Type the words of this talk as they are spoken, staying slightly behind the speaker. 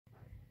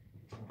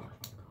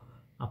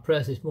Our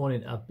prayers this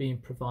morning have been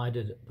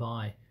provided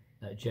by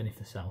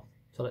Jennifer South.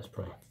 So let's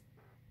pray.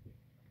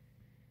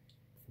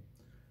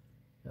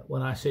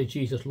 When I say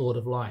Jesus, Lord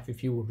of life,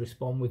 if you would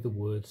respond with the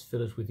words,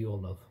 fill us with your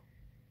love.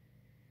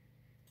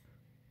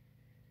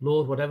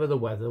 Lord, whatever the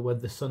weather, whether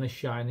the sun is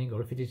shining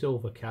or if it is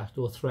overcast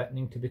or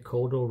threatening to be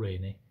cold or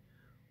rainy,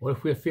 or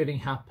if we are feeling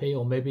happy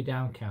or maybe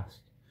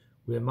downcast,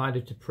 we are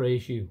minded to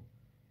praise you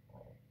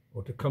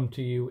or to come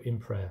to you in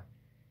prayer.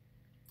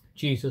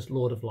 Jesus,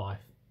 Lord of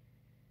life,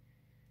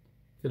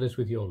 fill us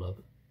with your love.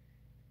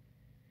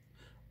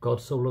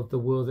 God so loved the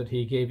world that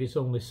he gave his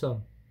only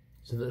Son,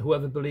 so that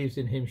whoever believes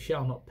in him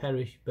shall not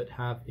perish but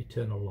have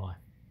eternal life.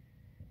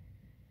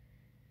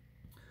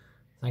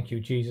 Thank you,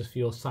 Jesus, for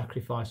your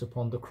sacrifice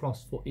upon the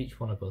cross for each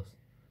one of us,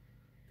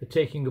 for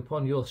taking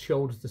upon your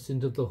shoulders the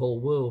sins of the whole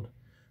world.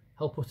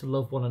 Help us to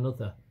love one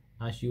another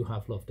as you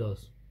have loved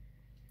us.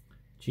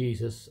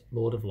 Jesus,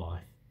 Lord of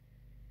life,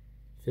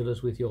 fill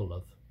us with your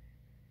love.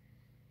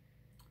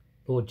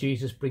 Lord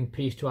Jesus, bring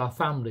peace to our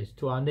families,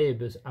 to our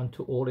neighbours and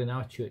to all in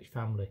our church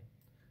family.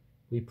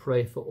 We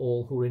pray for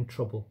all who are in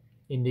trouble,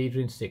 in need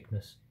or in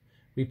sickness.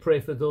 We pray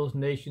for those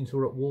nations who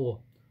are at war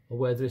or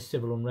where there is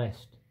civil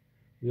unrest.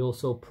 We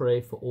also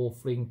pray for all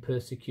fleeing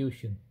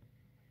persecution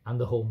and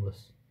the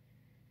homeless.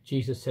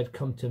 Jesus said,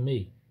 come to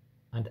me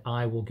and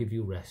I will give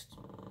you rest.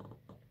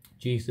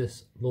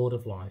 Jesus, Lord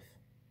of life,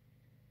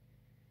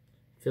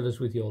 fill us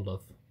with your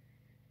love.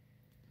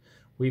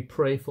 We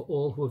pray for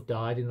all who have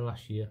died in the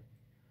last year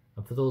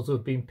and for those who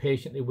have been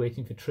patiently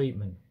waiting for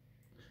treatment.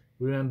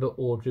 We remember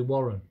Audrey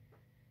Warren,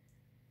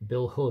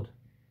 Bill Hood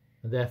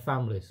and their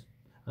families,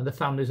 and the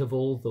families of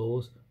all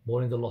those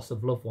mourning the loss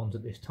of loved ones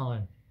at this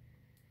time.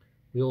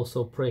 We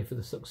also pray for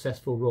the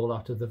successful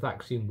rollout of the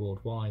vaccine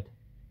worldwide.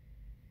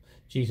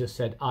 Jesus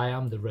said, I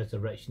am the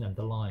resurrection and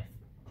the life.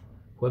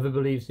 Whoever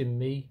believes in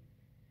me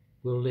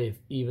will live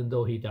even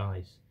though he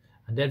dies,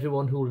 and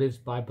everyone who lives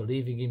by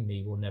believing in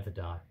me will never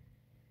die.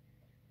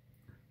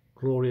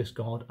 Glorious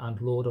God and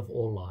Lord of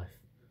all life,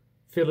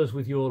 fill us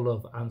with your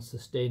love and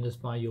sustain us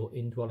by your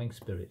indwelling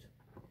Spirit.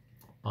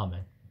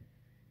 Amen.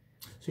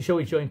 So shall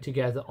we join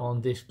together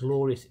on this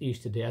glorious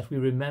Easter day as we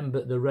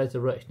remember the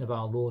resurrection of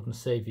our Lord and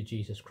Saviour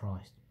Jesus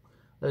Christ.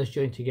 Let us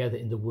join together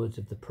in the words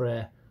of the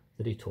prayer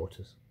that he taught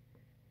us.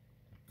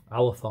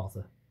 Our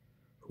Father,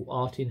 who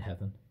art in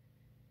heaven,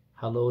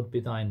 hallowed be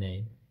thy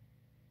name.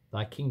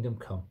 Thy kingdom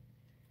come,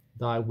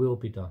 thy will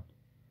be done,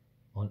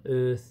 on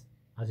earth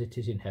as it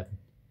is in heaven.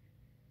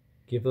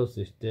 Give us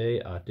this day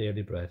our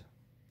daily bread,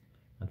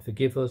 and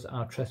forgive us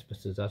our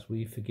trespasses as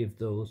we forgive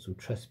those who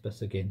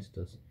trespass against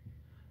us.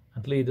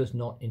 And lead us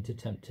not into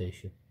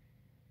temptation,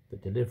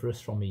 but deliver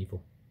us from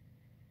evil.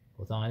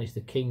 For thine is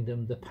the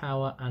kingdom, the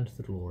power and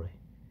the glory,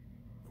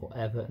 for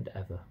ever and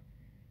ever.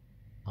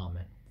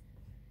 Amen.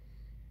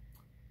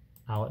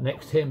 Our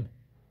next hymn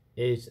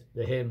is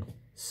the hymn,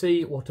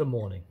 See What a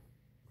Morning.